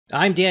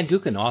I'm Dan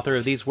Gookin, author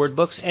of these word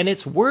books, and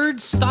it's Word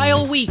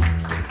Style Week!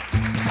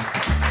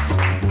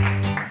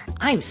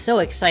 I'm so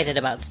excited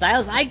about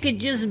styles, I could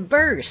just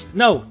burst!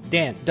 No,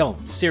 Dan,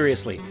 don't.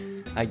 Seriously.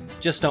 I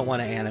just don't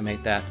want to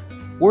animate that.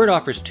 Word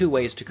offers two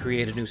ways to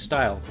create a new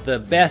style. The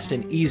best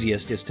and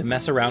easiest is to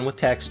mess around with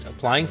text,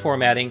 applying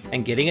formatting,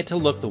 and getting it to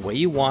look the way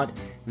you want.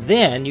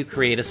 Then you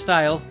create a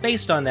style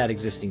based on that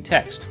existing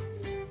text.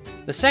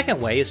 The second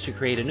way is to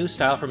create a new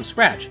style from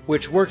scratch,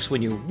 which works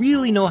when you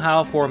really know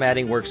how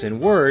formatting works in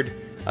Word,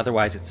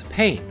 otherwise it's a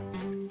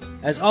pain.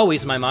 As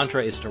always, my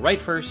mantra is to write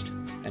first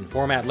and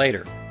format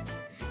later.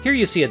 Here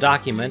you see a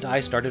document I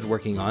started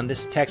working on.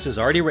 This text is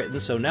already written,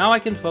 so now I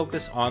can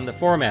focus on the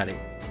formatting.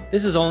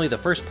 This is only the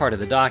first part of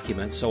the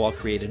document, so I'll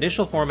create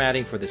initial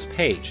formatting for this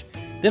page.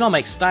 Then I'll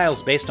make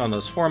styles based on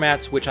those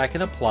formats, which I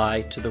can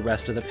apply to the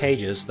rest of the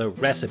pages, the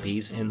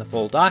recipes in the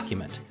full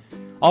document.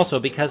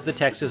 Also, because the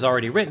text is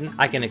already written,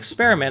 I can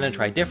experiment and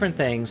try different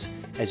things,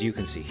 as you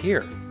can see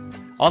here.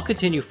 I'll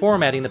continue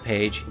formatting the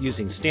page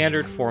using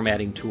standard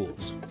formatting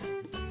tools.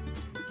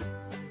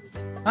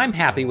 I'm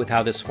happy with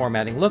how this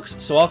formatting looks,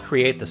 so I'll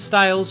create the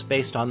styles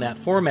based on that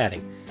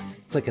formatting.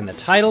 Click in the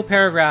title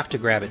paragraph to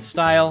grab its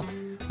style.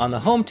 On the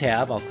Home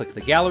tab, I'll click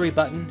the Gallery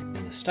button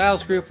in the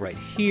Styles group right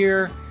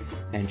here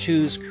and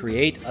choose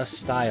Create a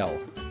Style.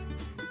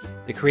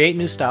 The Create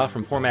New Style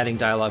from Formatting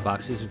dialog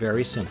box is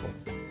very simple.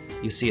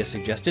 You see a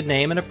suggested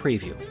name and a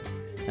preview.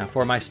 Now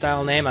for my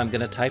style name, I'm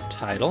going to type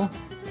title.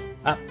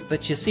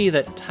 But you see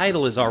that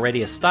title is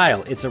already a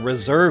style. It's a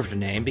reserved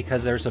name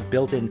because there's a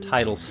built-in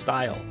title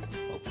style.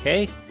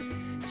 Okay?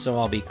 So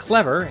I'll be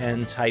clever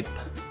and type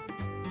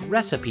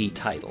recipe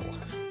title.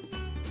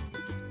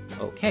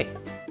 Okay.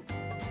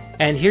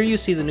 And here you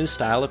see the new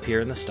style appear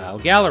in the Style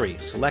Gallery,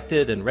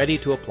 selected and ready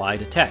to apply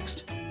to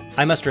text.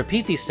 I must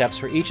repeat these steps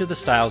for each of the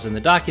styles in the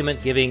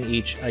document, giving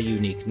each a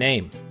unique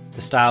name.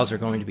 The styles are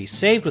going to be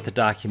saved with the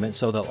document,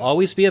 so they'll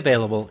always be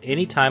available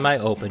anytime I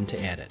open to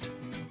edit.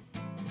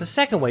 The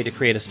second way to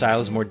create a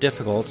style is more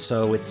difficult,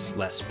 so it's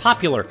less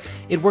popular.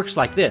 It works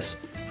like this.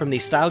 From the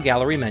Style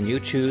Gallery menu,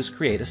 choose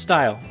Create a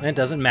Style. And it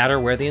doesn't matter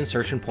where the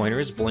insertion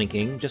pointer is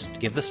blinking, just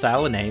give the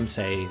style a name,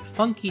 say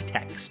Funky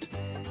Text,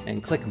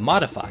 and click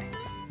Modify.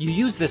 You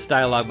use this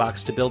dialog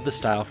box to build the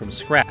style from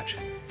scratch.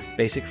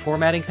 Basic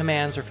formatting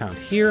commands are found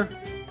here.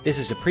 This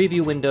is a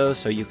preview window,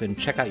 so you can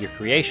check out your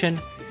creation.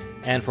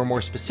 And for more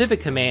specific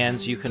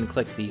commands, you can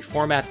click the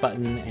Format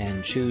button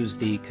and choose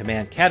the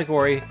command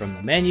category from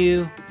the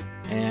menu,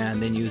 and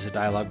then use a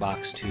dialog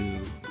box to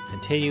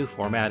continue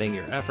formatting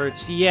your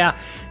efforts. Yeah,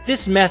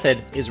 this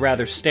method is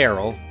rather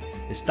sterile.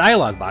 This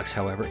dialog box,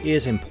 however,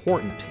 is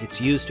important.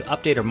 It's used to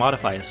update or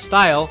modify a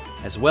style,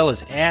 as well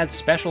as add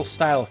special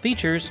style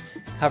features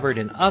covered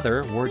in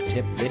other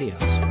WordTip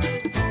videos.